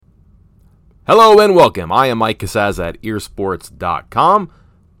Hello and welcome. I am Mike Casaz at earsports.com,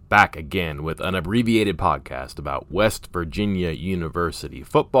 back again with an abbreviated podcast about West Virginia University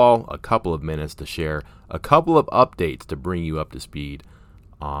football. A couple of minutes to share a couple of updates to bring you up to speed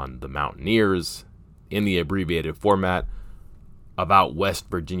on the Mountaineers in the abbreviated format. About West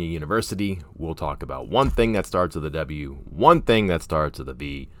Virginia University, we'll talk about one thing that starts with a W, one thing that starts with a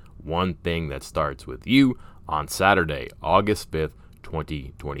V, one thing that starts with U on Saturday, August 5th,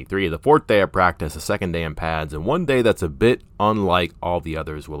 2023. The fourth day of practice, the second day in pads, and one day that's a bit unlike all the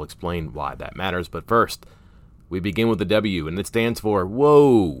others. We'll explain why that matters. But first, we begin with the W, and it stands for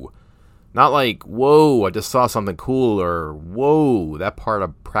whoa. Not like, whoa, I just saw something cool, or whoa, that part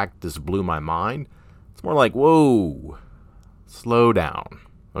of practice blew my mind. It's more like, whoa, slow down.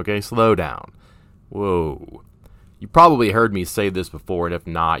 Okay, slow down. Whoa. You probably heard me say this before, and if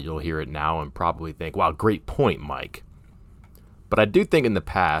not, you'll hear it now and probably think, wow, great point, Mike. But I do think in the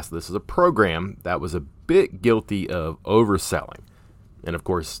past, this is a program that was a bit guilty of overselling and, of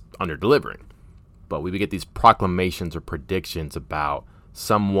course, under-delivering. But we would get these proclamations or predictions about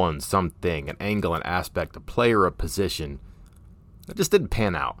someone, something, an angle, an aspect, a player, a position that just didn't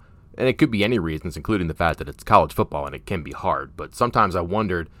pan out. And it could be any reasons, including the fact that it's college football and it can be hard. But sometimes I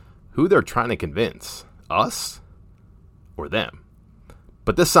wondered who they're trying to convince, us or them.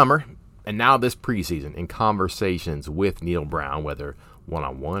 But this summer, and now this preseason, in conversations with Neil Brown, whether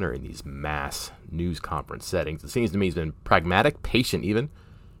one-on-one or in these mass news conference settings, it seems to me he's been pragmatic, patient even.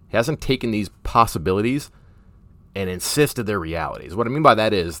 He hasn't taken these possibilities and insisted they're realities. What I mean by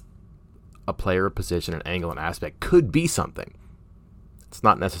that is a player, a position, an angle, an aspect could be something. It's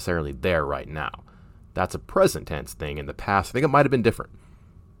not necessarily there right now. That's a present tense thing. In the past, I think it might have been different.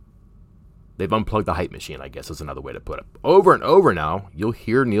 They've unplugged the hype machine, I guess is another way to put it. Over and over now, you'll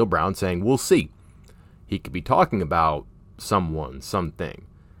hear Neil Brown saying, we'll see. He could be talking about someone, something.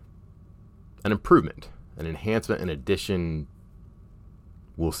 An improvement, an enhancement, an addition.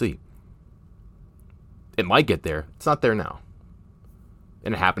 We'll see. It might get there. It's not there now.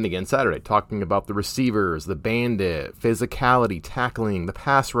 And it happened again Saturday, talking about the receivers, the bandit, physicality, tackling, the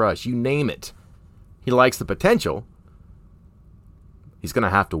pass rush, you name it. He likes the potential. He's going to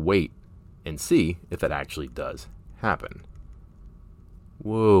have to wait and see if it actually does happen.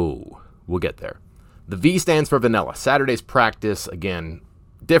 Whoa, we'll get there. The V stands for vanilla. Saturday's practice, again,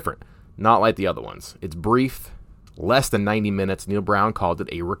 different. Not like the other ones. It's brief, less than 90 minutes. Neil Brown called it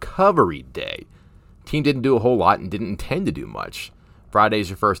a recovery day. Team didn't do a whole lot and didn't intend to do much. Friday's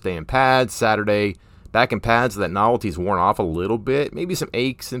your first day in pads. Saturday, back in pads, that novelty's worn off a little bit. Maybe some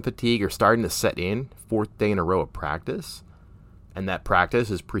aches and fatigue are starting to set in. Fourth day in a row of practice. And that practice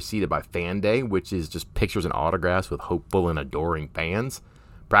is preceded by Fan Day, which is just pictures and autographs with hopeful and adoring fans.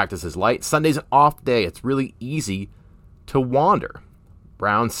 Practice is light. Sunday's an off day. It's really easy to wander.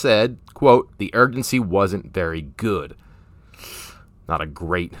 Brown said, quote, the urgency wasn't very good. Not a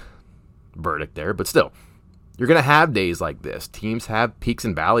great verdict there, but still. You're going to have days like this. Teams have peaks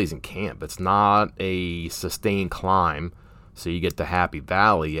and valleys in camp. It's not a sustained climb. So you get to Happy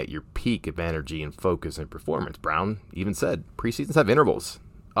Valley at your peak of energy and focus and performance. Brown even said preseasons have intervals,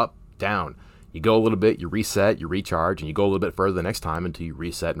 up, down. You go a little bit, you reset, you recharge, and you go a little bit further the next time until you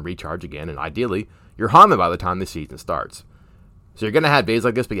reset and recharge again. And ideally, you're humming by the time the season starts. So you're going to have days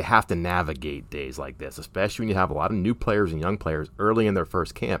like this, but you have to navigate days like this, especially when you have a lot of new players and young players early in their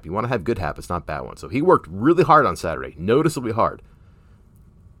first camp. You want to have good habits, not bad ones. So he worked really hard on Saturday, noticeably hard.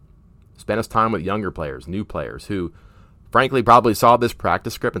 Spent his time with younger players, new players who frankly probably saw this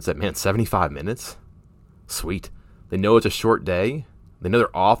practice script and said, man, 75 minutes? Sweet. They know it's a short day. They know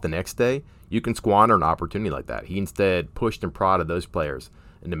they're off the next day. You can squander an opportunity like that. He instead pushed and prodded those players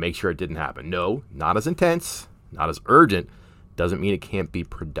and to make sure it didn't happen. No, not as intense, not as urgent. Doesn't mean it can't be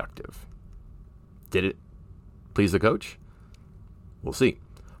productive. Did it please the coach? We'll see.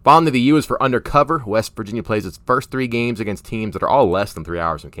 Following the U is for undercover. West Virginia plays its first 3 games against teams that are all less than 3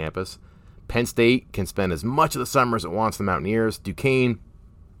 hours from campus. Penn State can spend as much of the summer as it wants the Mountaineers. Duquesne,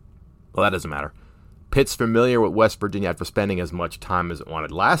 well, that doesn't matter. Pitt's familiar with West Virginia after spending as much time as it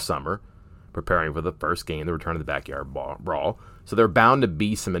wanted last summer, preparing for the first game, the return of the backyard brawl. So there are bound to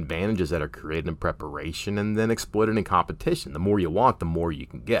be some advantages that are created in preparation and then exploited in competition. The more you want, the more you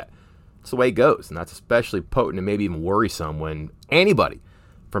can get. It's the way it goes, and that's especially potent and maybe even worrisome when anybody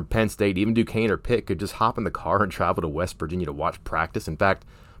from Penn State, even Duquesne or Pitt, could just hop in the car and travel to West Virginia to watch practice. In fact,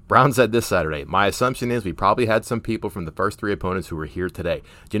 Brown said this Saturday, my assumption is we probably had some people from the first 3 opponents who were here today.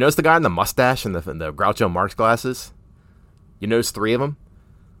 Do you notice the guy in the mustache and the Groucho Marx glasses? You notice 3 of them?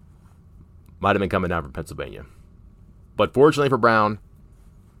 Might have been coming down from Pennsylvania. But fortunately for Brown,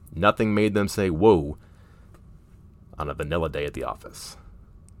 nothing made them say whoa on a vanilla day at the office.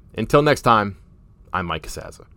 Until next time, I'm Mike Casazza.